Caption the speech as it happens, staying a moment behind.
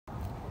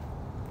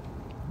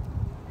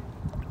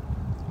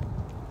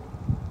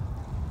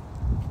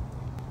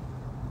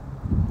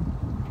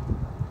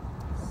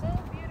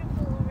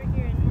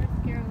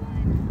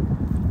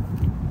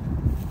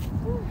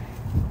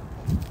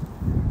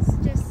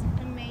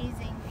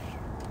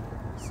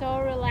so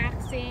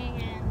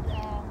relaxing, and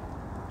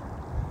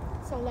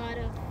it's a lot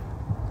of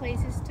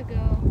places to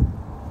go,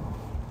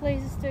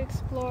 places to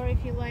explore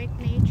if you like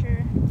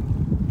nature.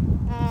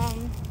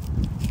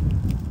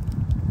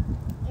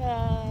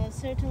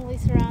 Certainly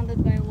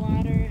surrounded by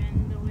water,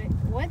 and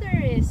the weather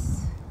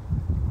is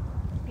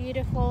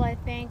beautiful. I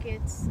think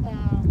it's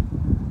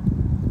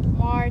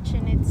March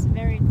and it's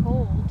very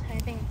cold. I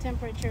think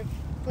temperature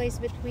plays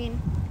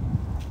between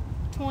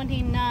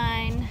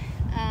 29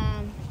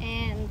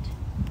 and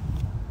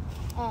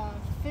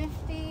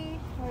 50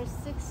 or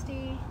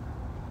 60,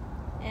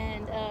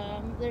 and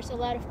there's a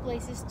lot of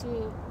places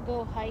to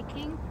go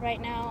hiking. Right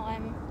now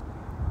I'm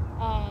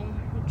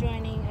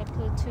joining a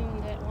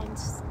platoon that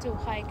wants to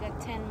hike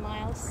at 10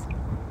 miles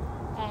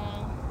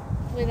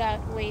without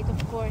weight,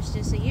 of course,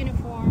 just a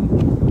uniform,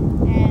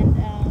 and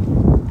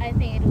I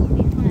think it will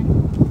be fun.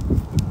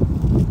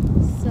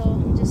 So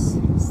I'm just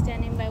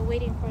standing by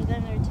waiting for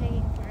them. They're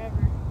taking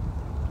forever,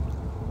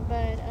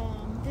 but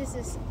this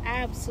is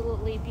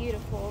absolutely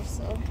beautiful.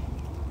 So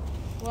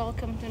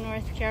welcome to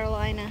North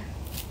Carolina.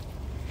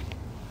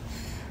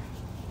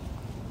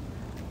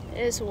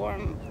 It is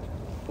warm,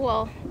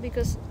 well,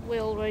 because we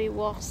already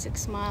walked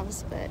 6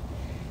 miles, but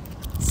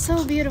it's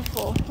so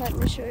beautiful. Let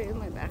me show you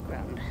my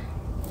background.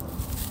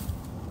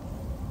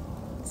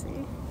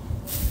 See?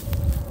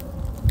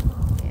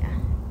 Yeah,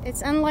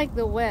 it's unlike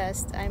the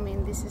West. I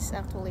mean, this is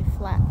actually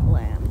flat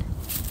land,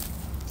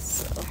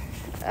 so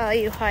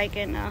you hike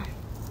in a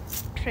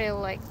trail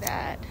like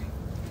that,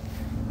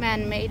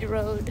 man-made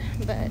road,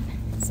 but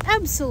it's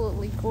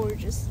absolutely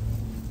gorgeous.